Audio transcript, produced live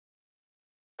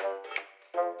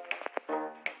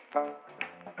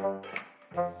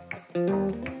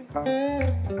Hit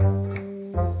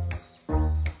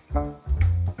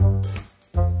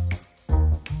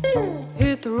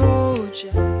the road,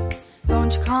 Jack.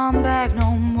 Don't you come back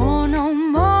no more, no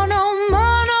more, no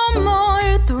more, no more.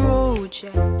 Hit the road,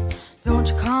 Jack. Don't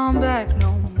you come back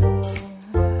no more.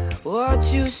 What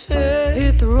you say?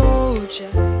 Hit the road,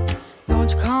 Jack.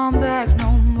 Don't you come back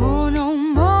no more, no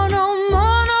more, no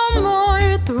more, no more.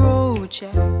 Hit the road,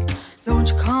 Jack. Don't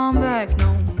you come back no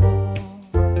more.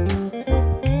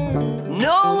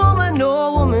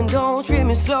 No woman, don't treat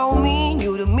me so mean.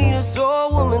 You the meanest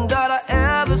old woman that I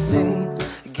ever seen.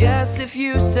 Guess if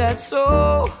you said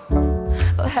so,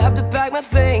 I'll have to pack my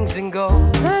things and go.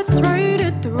 Let's ride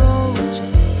it the road,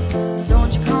 Jack.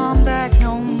 Don't you come back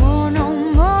no more, no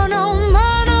more, no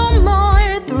more, no more.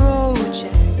 Hit the road,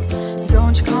 Jack.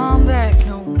 Don't you come back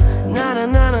no more. Na na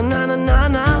na na na na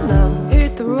na na.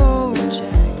 Hit the road,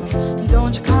 Jack.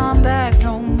 Don't you come back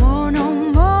no more, no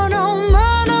more, no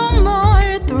more, no more.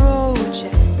 Hit the road,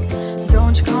 Jack.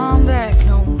 Don't you come back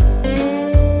no more.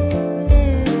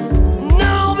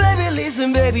 No, baby,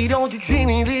 listen, baby, don't you treat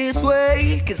me this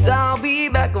way, 'cause I'll be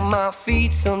back on my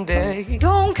feet someday.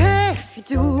 Don't care if you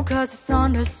do, 'cause it's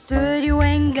understood. You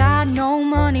ain't got no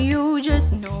money, you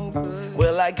just no good.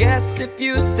 Well, I guess if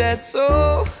you said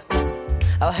so,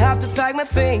 I'll have to pack my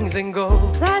things and go.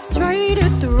 Let's ride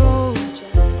it the road,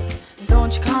 Jack.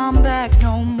 Don't you come back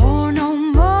no more, no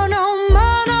more, no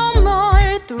more, no more.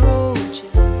 Hit the road,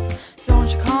 Jack.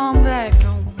 Don't you come back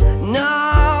no more.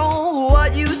 Now,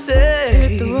 what you say?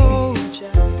 Hit the road,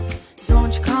 Jack.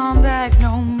 Don't you come back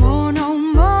no more, no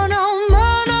more, no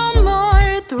more, no more.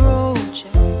 Hit the road,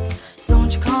 Jack.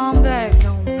 Don't you come back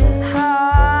no more.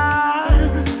 Ah,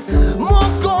 mon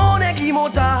connaît qui m'ont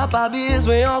pas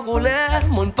besoin en colère.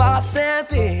 Mon passé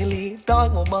peli tant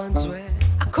mon besoin.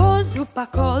 À cause ou pas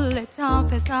colle, le temps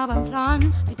fait ça va plan.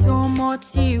 Et ton mot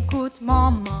t'y écoute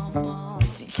maman.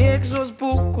 Si quelque chose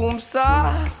pour comme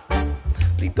ça,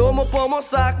 plutôt mon pour mon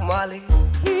sac m'aller.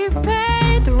 He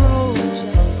paid the road,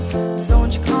 Jack.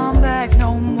 Don't you come back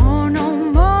no more, no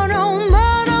more, no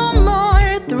more, no more.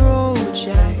 Hit the road,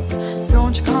 Jack.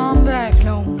 Don't you come back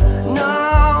no more.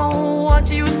 Now,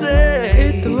 what you say?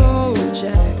 Hit the road,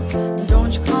 Jack.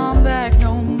 Don't you come back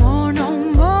no more, no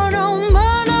more, no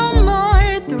more, no more.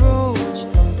 Hit the road, Jack.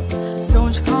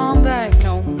 Don't you come back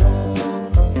no more.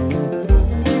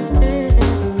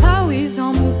 Ah oui,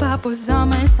 sans mon pas posant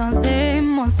main sans aim.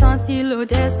 Mon senti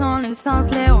l'odeur sans l'essence,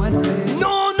 les rentrées.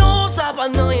 Non, non, ça pas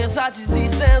non, y'a ça d'ici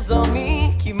 5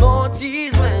 amis qui m'ont dit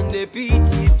joint depuis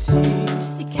petit.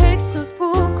 Si quelque chose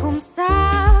pour comme ça,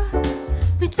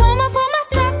 plutôt ma pour ma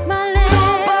sac malin.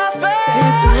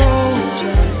 Hit the road,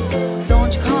 Jack.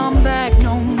 Don't you come back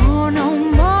no more, no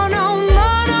more, no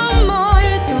more, no more.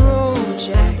 Hit the road,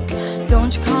 Jack.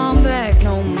 Don't you come back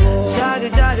no more. Jaga,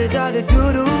 jaga, jaga,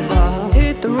 doo-doo-ba.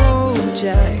 Hit the road,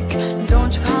 Jack.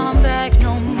 Don't you come back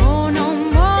no more, no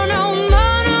more, no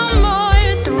more, no more.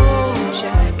 Hit the road,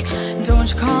 Jack. Don't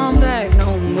you come back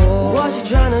no more. What you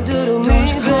tryna do to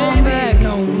me?